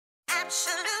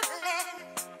Absolutely,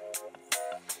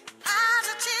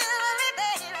 positively,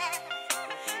 baby,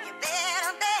 you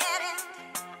better bet it.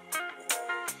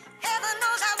 Heaven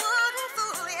knows I wouldn't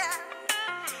fool you.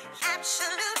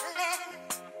 Absolutely,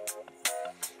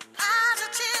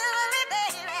 positively,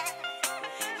 baby,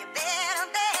 you better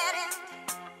bet it.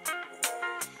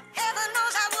 Heaven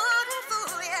knows I wouldn't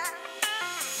fool you.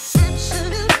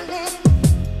 Absolutely,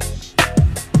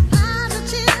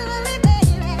 positively,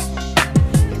 baby,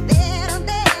 you better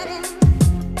bet it.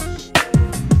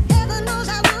 Heaven knows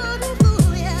I wouldn't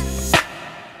fool you.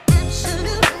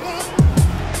 Absolutely,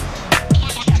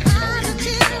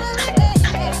 positively,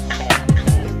 baby,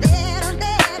 you better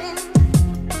bet it.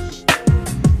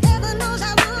 Heaven knows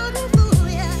I wouldn't fool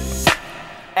you.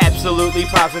 Absolutely,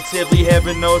 positively,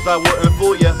 heaven knows I wouldn't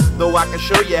fool ya. Though I can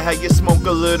show you how you smoke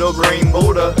a little green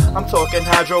Buddha. I'm talking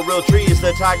hydro real trees,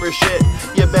 the tiger shit.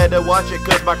 You better watch it,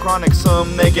 cause my chronic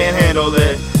some they can't handle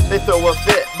it. They throw a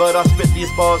fit, but I spit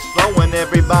these bars flowing.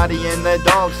 Everybody and their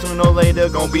dog sooner or later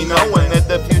gon' be knowing that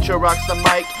the future rocks the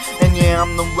mic. And yeah,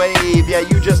 I'm the wave. Yeah,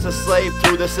 you just a slave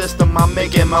through the system. I'm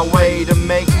making my way to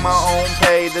make my own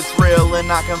pay that's real and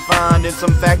not confined in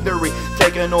some factory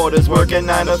taking orders, working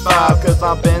 9 to 5. Cause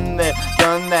I've been there,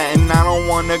 done that, and I don't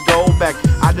wanna go back.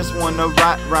 I just wanna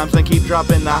write rhymes and keep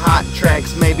dropping the hot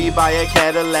tracks. Maybe buy a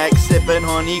Cadillac, sipping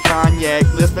honey cognac,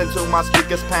 listen to my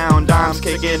speakers pound, dimes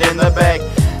kick it in the back.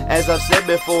 As I've said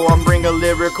before, I'm bringing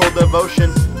lyrical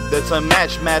devotion that's a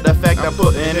match. Matter of fact, I'm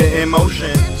putting it in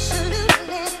motion.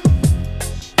 Absolutely,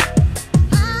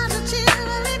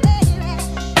 positively, baby,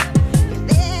 you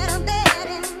better bet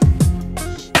it.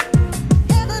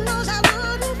 Heaven knows I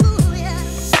wouldn't fool you.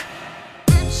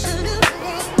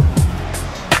 Absolutely,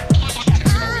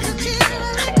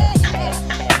 positively, baby,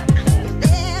 you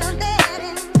better bet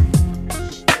it.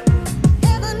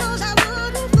 Heaven knows I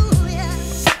wouldn't fool you.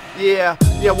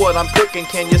 Yeah, what I'm cooking,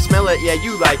 can you smell it? Yeah,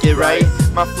 you like it, right?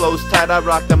 My flow's tight, I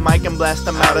rock the mic and blast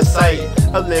them out of sight.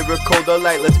 A lyrical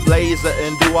delight, let's blaze it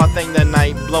and do our thing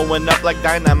tonight. Blowing up like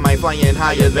dynamite, flying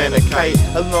higher than a kite.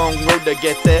 A long road to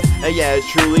get there, and yeah, it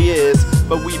truly is.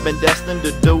 But we've been destined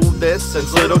to do this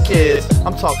since little kids.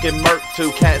 I'm talking Merc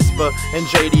to Casper and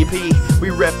JDP. We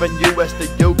reppin' US to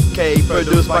UK,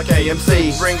 produced by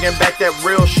KMC. Bringing back that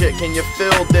real shit, can you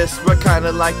feel this? We're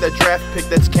kinda like the draft pick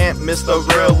that's can't miss the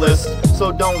realist.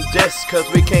 So don't diss, cause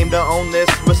we came to own this.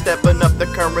 We're stepping up the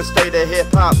current state of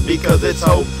hip-hop because it's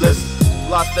hopeless.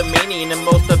 Lost the meaning and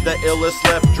most of the illest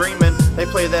left dreaming. They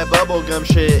play that bubblegum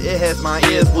shit, it has my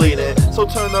ears bleeding. So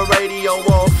turn the radio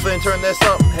off and turn this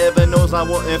up. Heaven knows I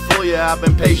wouldn't fool ya, I've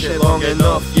been patient long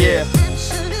enough, yeah.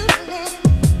 Absolutely,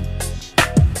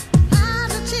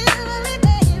 positively,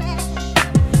 baby,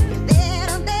 you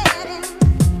better bet it.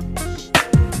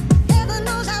 Heaven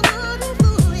knows I wouldn't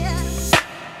fool you.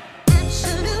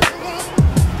 Absolutely,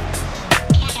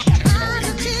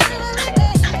 positively,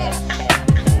 baby,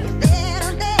 you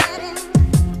better bet it.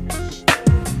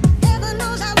 Heaven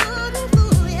knows I wouldn't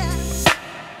fool you.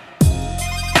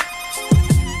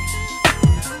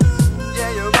 Yeah,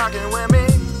 you're rocking with me,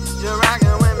 you're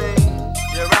rocking with me.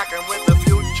 You're rocking with the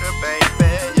future,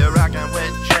 baby. You're rocking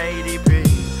with JDP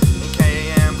and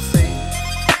KMC.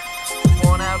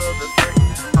 1 out of the 3.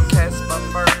 I'm Casper,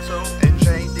 Merc 2, and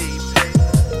JDP.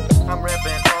 I'm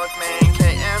reppin' Hardman,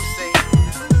 KMC.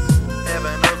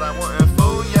 Heaven knows I wouldn't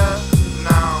fool ya.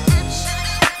 No,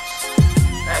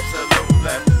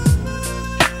 absolutely,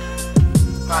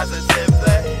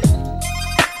 positively.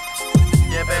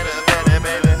 Yeah, better,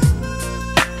 baby.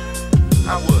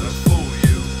 I wouldn't fool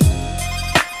you.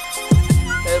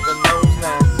 Heaven knows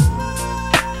now.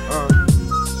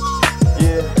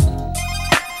 Yeah.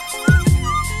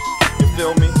 You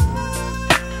feel me?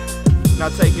 Now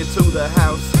take it to the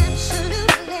house.